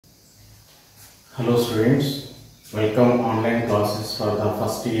Hello students, welcome online classes for the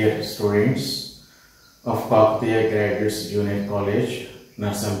first year students of Kakatiya Graduates Junior College,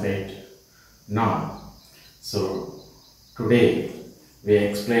 Narsampet. Today we are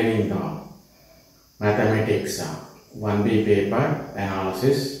explaining the mathematics 1B paper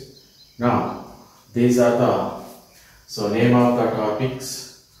analysis. Now these are the name of the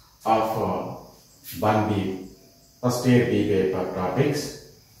topics of 1B first year B paper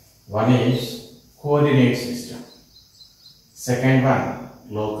topics. One is coordinate system, second one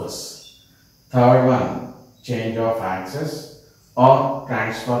locus, third one change of axis or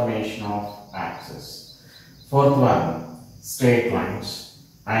transformation of axis, fourth one straight lines,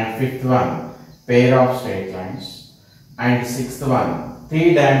 and fifth one pair of straight lines, and sixth one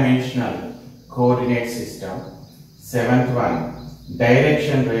three-dimensional coordinate system, seventh one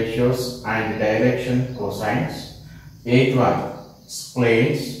direction ratios and direction cosines, eighth one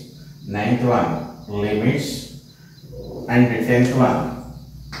splines, ninth one limits, and 10th one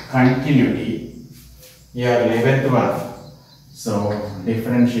continuity, here 11th one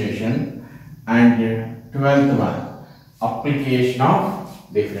differentiation, and 12th one application of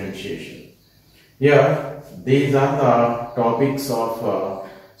differentiation. Here these are the topics of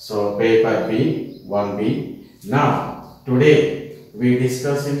paper B 1B. Now today we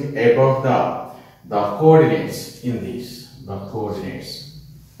discussing about the coordinates in these, the coordinates.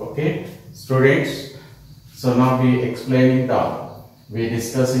 Okay students, so now we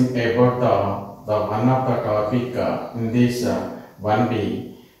discussing about the one of the topic in this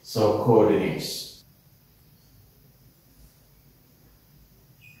 1B, coordinates.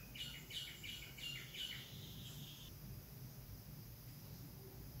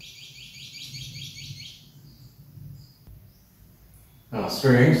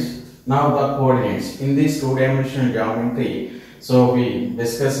 Students, now the coordinates in this two-dimensional geometry. So we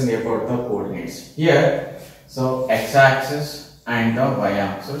discussing about the coordinates here. So x-axis and the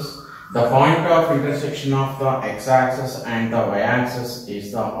y-axis. The point of intersection of the x-axis and the y-axis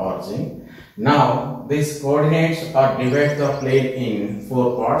is the origin. Now these coordinates are divided the plane in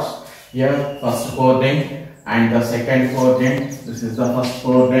four parts. Here first coordinate and the second coordinate. This is the first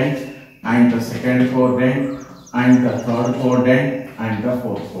coordinate and the second coordinate and the third coordinate and the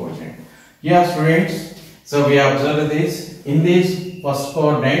fourth coordinate. Here students, so we observe this. In this first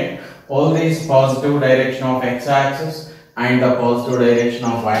coordinate, all these positive direction of x-axis and the positive direction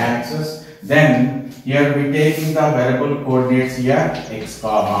of y-axis. Then here we taking the variable coordinates here x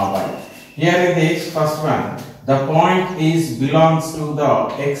comma y. Here in this first one, the point is belongs to the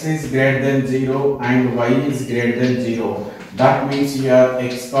x is greater than 0 and y is greater than 0. That means here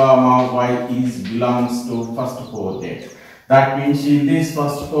x comma y is belongs to first coordinate. That means in this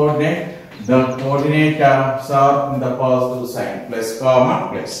first coordinate, the coordinates are in the positive sign, plus comma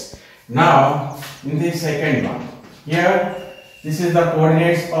plus. Now in the second one, here this is the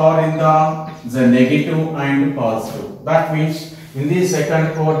coordinates are in the negative and positive. That means in the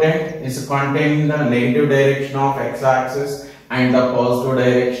second coordinate is containing the negative direction of x-axis and the positive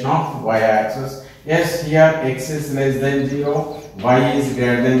direction of y-axis. Yes, here x is less than 0, y is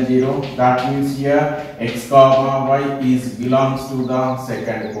greater than 0. That means here x comma y is belongs to the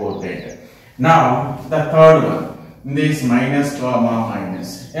second coordinate. Now the third one, this minus comma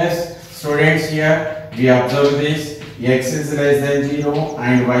minus. Yes students, here we observe this x is less than 0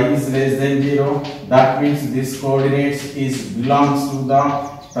 and y is less than 0. That means this coordinates is belongs to the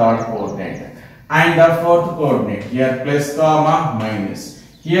third coordinate. And the fourth coordinate, here plus comma minus.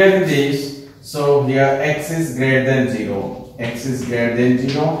 Here this, so here x is greater than 0, x is greater than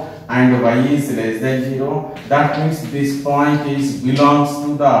 0 and y is less than 0. That means this point is belongs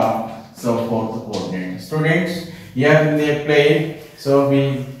to the fourth coordinate. Students, here in the plane,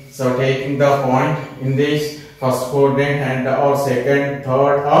 we taking the point in this first coordinate and or second,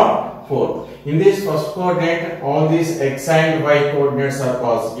 third or fourth. In this first coordinate, all these x and y coordinates are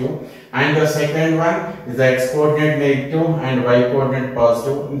positive, and the second one is the x coordinate negative and y coordinate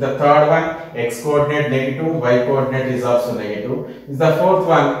positive. In the third one, x coordinate negative, y coordinate is also negative. In the fourth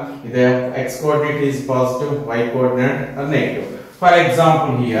one, the x coordinate is positive, y coordinate are negative. For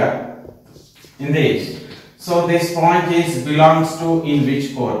example, here in this, so this point is belongs to in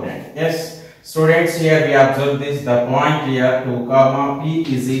which coordinate? Yes students, here we observe this, the point here 2 comma p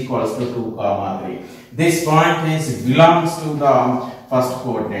is equals to 2 comma 3. This point is belongs to the first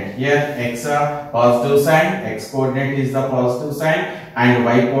coordinate. Here x positive sign, x coordinate is the positive sign and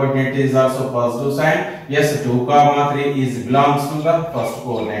y coordinate is also positive sign. Yes, 2 comma 3 is belongs to the first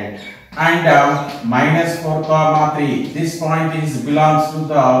coordinate. and minus 4 comma 3. This point is belongs to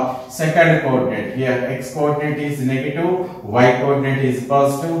the second coordinate. Here x coordinate is negative, y coordinate is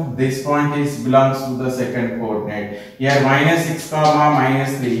positive. This point is belongs to the second coordinate. Here minus 6 comma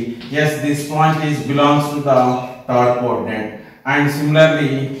minus 3. Yes, this point is belongs to the third coordinate. And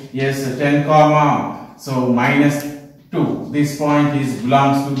similarly, yes, 10 comma so minus 2. This point is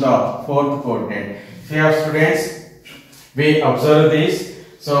belongs to the fourth coordinate. Here students, we observe this.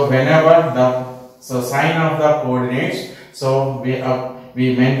 So whenever the sign of the coordinates, so we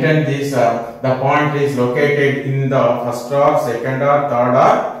maintain this the point is located in the first or second or third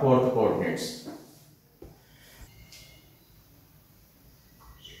or fourth coordinates.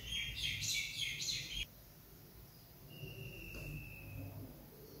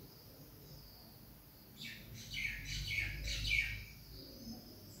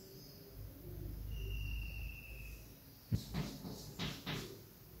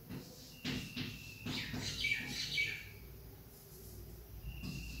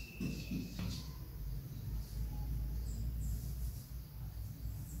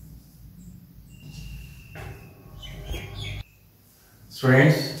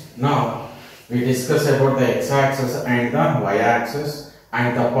 Friends, now we discuss about the x-axis and the y-axis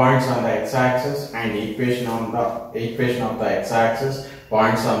and the points on the x-axis and equation of the x-axis,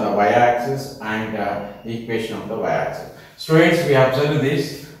 points on the y-axis and equation of the y-axis. Students, we observe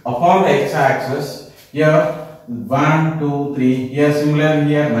this upon the x-axis. Here 1, 2, 3. Here similar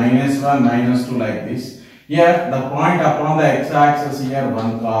here minus 1, minus 2 like this. Here the point upon the x-axis here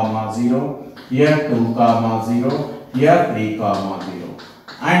 1 comma 0. Here 2 comma 0. Here 3 comma 0.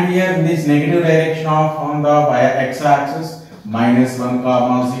 And here in this negative direction of on the x-axis minus 1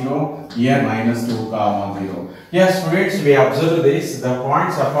 comma 0, here minus 2 comma 0. Yes, students, we observe this, the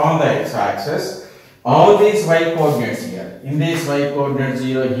points upon the x-axis, all these y coordinates here, in this y coordinate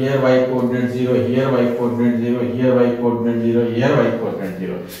 0, here y coordinate 0, here y coordinate 0, here y coordinate 0, here y coordinate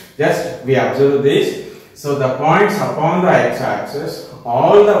 0. Just we observe this. So the points upon the x-axis,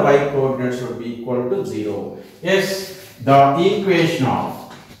 all the y coordinates should be equal to 0. Yes, the equation of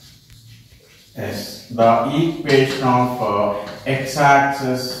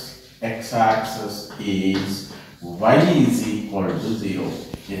x-axis is y is equal to 0.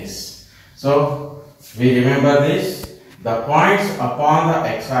 Yes. So we remember this. The points upon the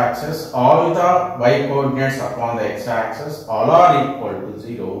x-axis, all the y coordinates upon the x-axis, all are equal to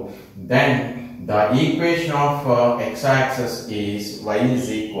 0. Then the equation of x-axis is y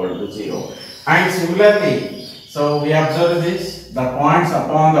is equal to 0. And similarly, so we observe this, the points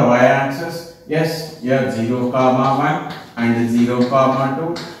upon the y-axis. Yes, here 0 comma 1 and 0 comma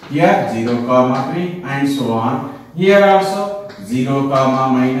 2, here 0 comma 3 and so on. Here also 0 comma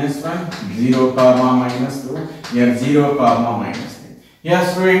minus 1, 0 comma minus 2, here 0 comma minus 3. Here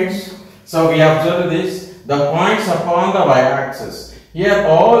students, so we observe this, the points upon the y-axis, here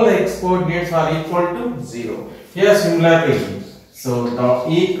all the x coordinates are equal to 0. Here similarly, so the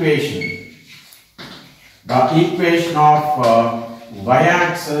equation of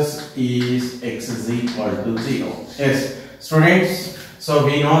y-axis is x is equal to 0. Yes, students, so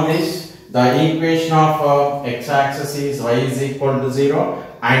we know this, the equation of x-axis is y is equal to 0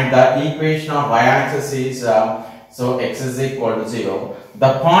 and the equation of y-axis is so x is equal to 0.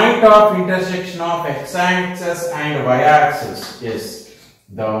 The point of intersection of x-axis and y-axis, yes,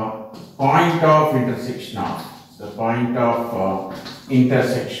 the point of intersection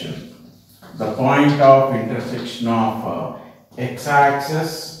of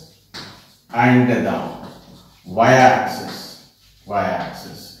x-axis and the y-axis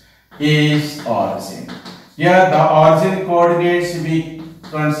is origin. Here the origin coordinates we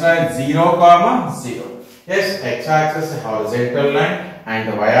consider 0 comma 0. Yes, x-axis is horizontal line and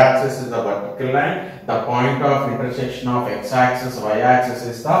the y-axis is the vertical line. The point of intersection of x-axis y-axis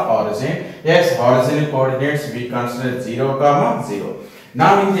is the origin. Yes, horizontal coordinates we consider 0 comma 0.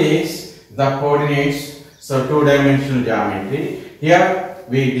 Now in this the coordinates, so two-dimensional geometry. Here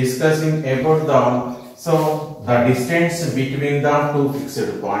we discussing about the distance between the two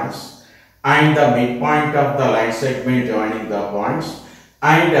fixed points and the midpoint of the line segment joining the points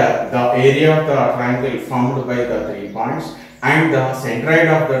and the area of the triangle formed by the 3 points and the centroid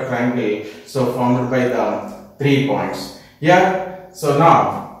of the triangle so formed by the 3 points. Here, so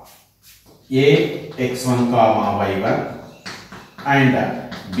now A x1 comma y1 and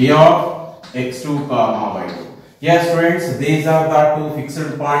B of x2 comma y2. Yes, friends, these are the two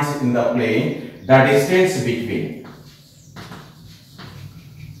fixed points in the plane. The distance between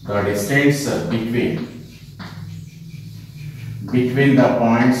the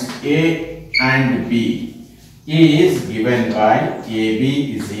points A and B is given by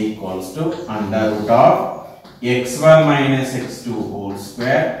AB is equals to under root of x1 minus x2 whole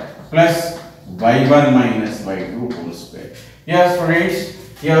square plus y1 minus y2 whole square. Yes, friends,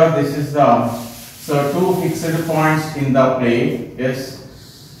 here this is the two fixed points in the plane. Yes,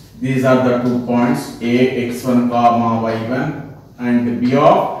 these are the 2 points A x1 comma y1 and B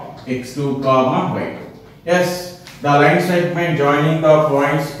of x2 comma y2. Yes, the line segment joining the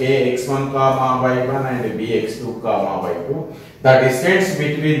points A x1 comma y1 and B x2 comma y2. The distance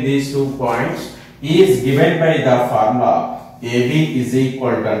between these 2 points is given by the formula AB is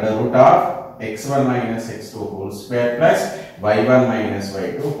equal to under root of x1 minus x2 whole square plus y1 minus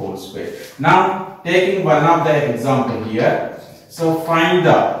y2 whole square. Now, taking one of the example here, so find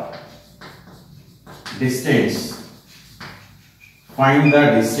the distance. Find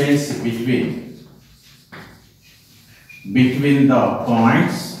the distance between the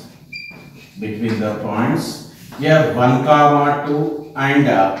points. Here 1 comma 2 and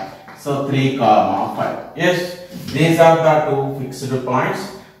so 3 comma 5. Yes, these are the 2 fixed points.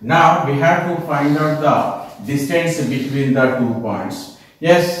 Now we have to find out the distance between the 2 points.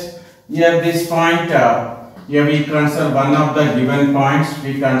 Yes, here this point, here we consider one of the given points.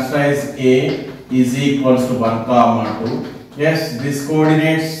 We consider as A is equals to 1 comma 2. Yes, this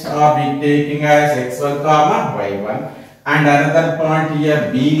coordinates are we taking as x1 comma y1, and another point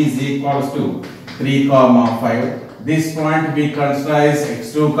here B is equals to 3 comma 5. This point we consider as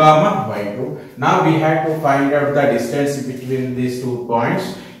x2 comma y2. Now we have to find out the distance between these 2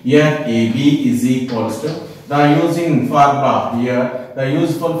 points. Here AB is equals to the using formula here, the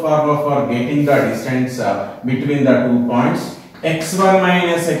useful formula for getting the distance between the 2 points, x1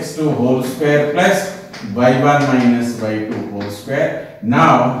 minus x2 whole square plus y1 minus y2 whole square.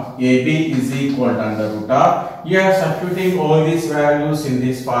 Now AB is equal to under root of, here substituting all these values in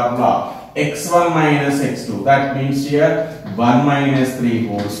this formula, x1 minus x2, that means here 1 minus 3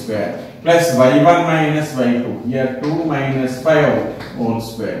 whole square plus y1 minus y2, here 2 minus 5 whole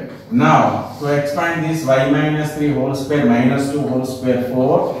square. Now to expand this, y minus 3 whole square minus 2 whole square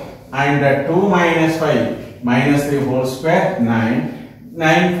 4 and 2 minus 5 minus 3 whole square 9.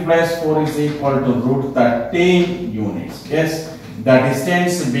 9 plus 4 is equal to root 13 units. Yes, the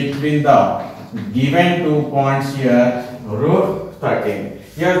distance between the given 2 points here root 13.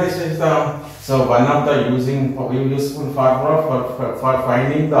 Here this is the one of the useful formula for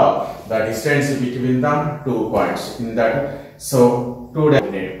finding the distance between the 2 points in that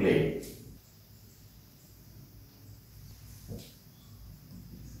two-dimensional plane.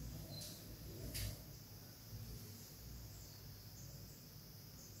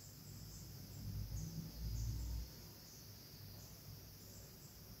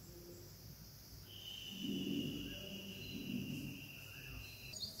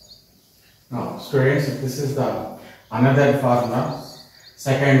 Now, students, this is the another formula.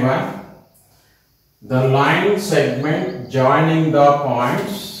 Second one, the line segment joining the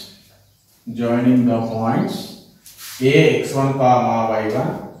points A x1 comma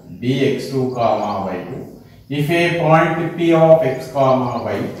y1, B x2 comma y2. If a point P of x comma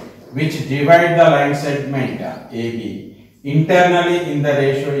y, which divide the line segment AB internally in the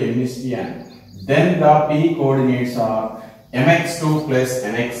ratio m is to n, then the P coordinates are mx2 plus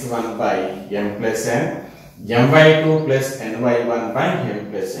nx1 by m plus n, my2 plus ny1 by m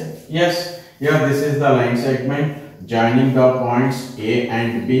plus n. Yes, here this is the line segment joining the points A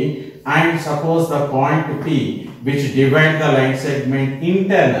and B, and suppose the point P which divide the line segment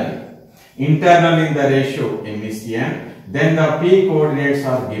internally in the ratio m is to n, then the P coordinates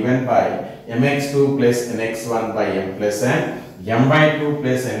are given by mx2 plus nx1 by m plus n, my2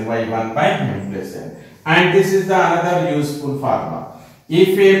 plus ny1 by m plus n. And this is the another useful formula.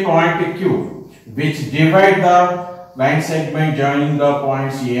 If a point Q which divide the line segment joining the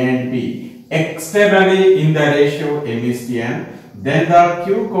points A and B externally in the ratio m is to n, then the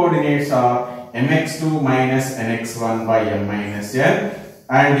Q coordinates are mx2 minus nx1 by m minus n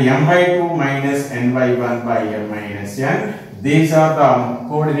and my2 minus ny1 by m minus n. These are the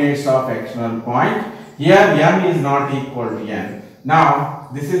coordinates of external point. Here m is not equal to n. Now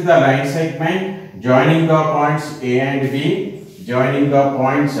this is the line segment joining the points A and B,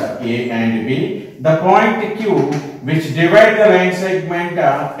 the point Q which divide the line segment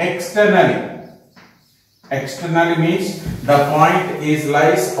externally means the point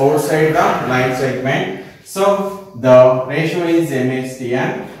lies outside the line segment, so the ratio is m is to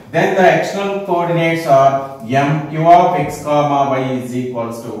n. Then the external coordinates are q of x comma y is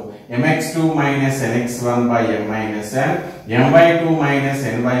equals to mx2 minus nx1 by m minus n, my2 minus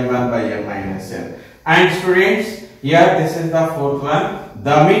ny1 by m minus n. And students, here this is the fourth one,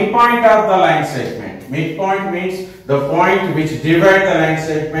 the midpoint of the line segment. Midpoint means the point which divide the line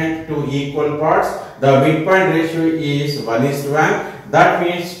segment to equal parts. The midpoint ratio is 1:1. That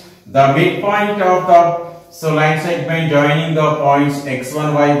means the midpoint of the line segment joining the points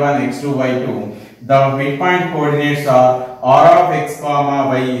x1, y1, x2, y2. The midpoint coordinates are r of x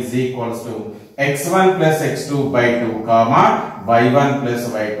comma y is equals to x1 plus x2 by 2 comma y1 plus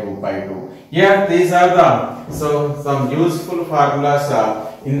y2 by 2. Here these are the some useful formulas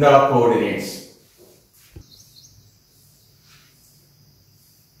in the coordinates.